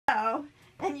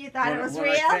And you thought it was when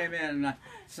real? I came in and I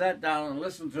sat down and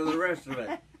listened to the rest of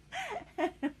it.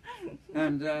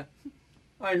 And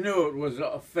I knew it was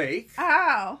a fake.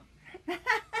 Oh.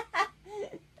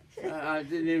 I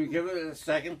didn't even give it a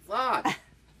second thought.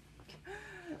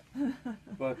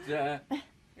 But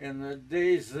in the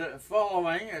days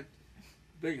following it,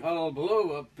 big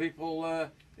hullabaloo of people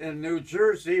in New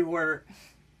Jersey where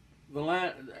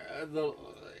the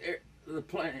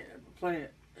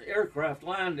aircraft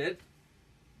landed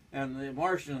and the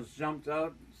Martians jumped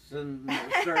out and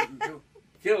were starting to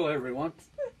kill everyone,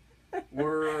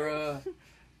 were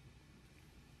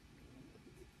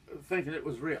thinking it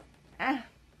was real. And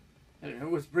it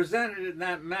was presented in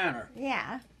that manner.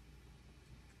 Yeah.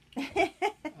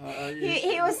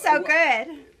 He was so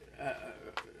good.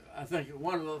 I think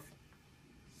one of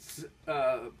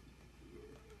the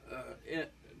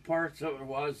parts of it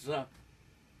was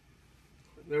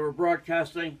they were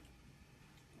broadcasting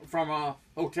from a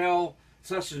hotel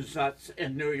such and such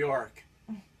in New York.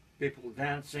 People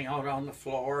dancing out on the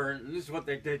floor, and this is what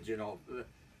they did, you know. They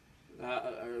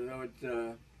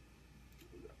would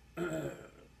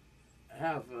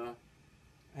have a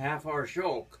half-hour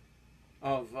show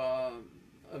of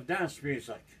dance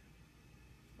music,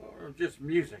 or just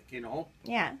music, you know.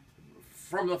 Yeah.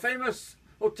 From the famous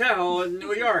hotel in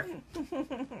New York,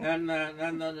 and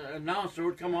then the announcer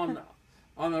would come on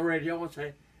the radio and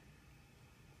say,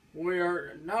 "We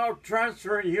are now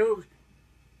transferring you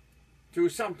to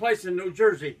some place in New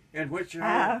Jersey in which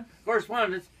our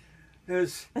correspondent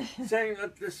is saying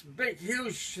that this big,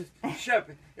 huge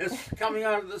ship is coming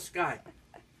out of the sky."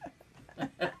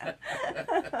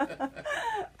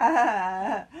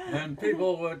 And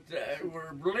people would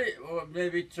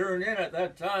maybe turn in at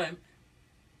that time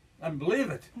and believe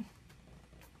it.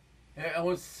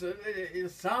 It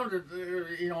sounded,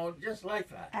 you know, just like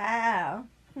that. Oh.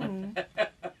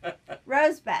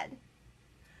 Rosebud.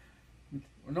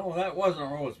 No, that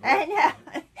wasn't Rosebud. I know.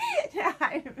 No,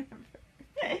 I remember.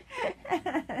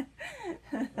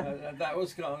 That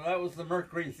was the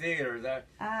Mercury Theater that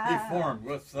he formed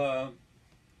with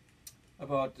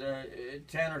about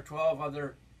 10 or 12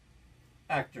 other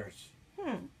actors.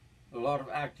 A lot of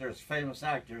actors, famous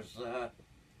actors,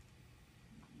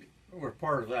 were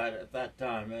part of that at that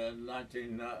time in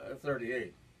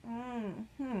 1938.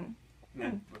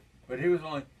 But he was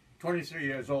only 23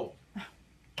 years old. Oh,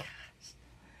 gosh.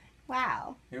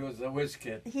 Wow. He was a whiz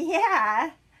kid.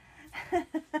 Yeah.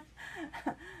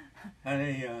 And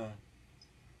he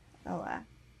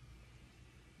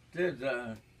did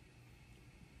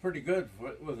pretty good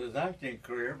with his acting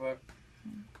career, but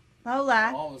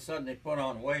Lola. all of a sudden he put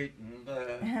on weight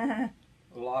and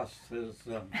lost his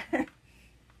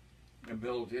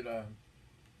ability to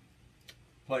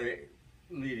play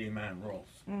leading man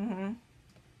roles.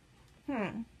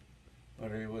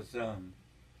 But he was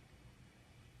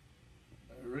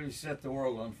really set the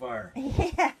world on fire.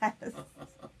 Yes.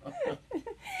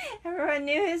 Everyone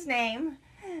knew his name.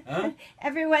 Huh?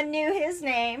 Everyone knew his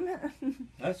name.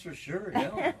 That's for sure,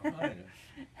 yeah.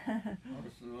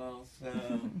 Orson Welles,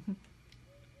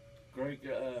 great, I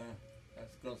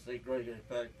was going to say great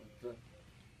impact, but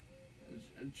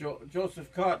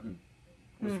Joseph Cotton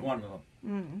was one of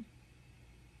them.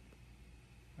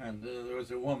 And there was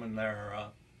a woman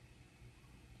there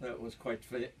that was quite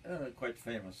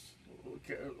famous,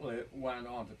 went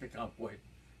on to become quite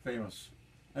famous.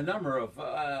 A number of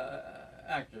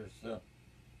actors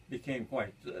became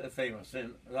quite famous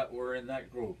that were in that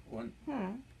group when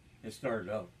it started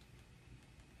out.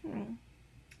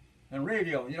 And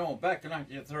radio, you know, back in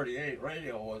 1938,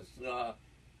 radio was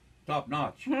top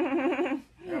notch. It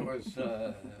was,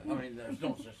 I mean, there's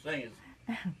no such thing as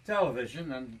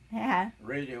television, and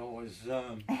radio was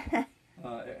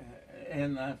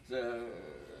in that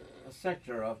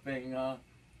sector of being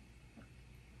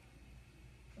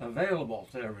available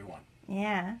to everyone.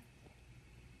 Yeah.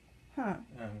 Huh.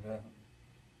 And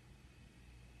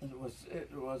it was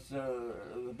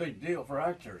the big deal for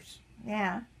actors.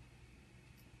 Yeah.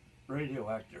 Radio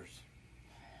actors.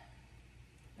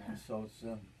 And so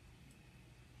it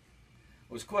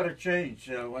was quite a change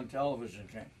when television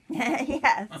came.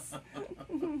 Yes.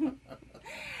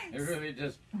 It really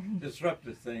just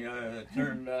disrupted things. It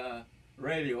turned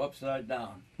radio upside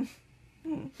down.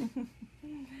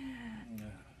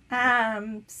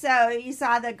 So you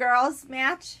saw the girls'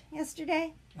 match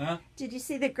yesterday? Huh? Did you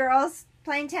see the girls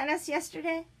playing tennis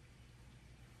yesterday?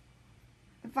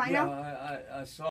 The final? Yeah, I saw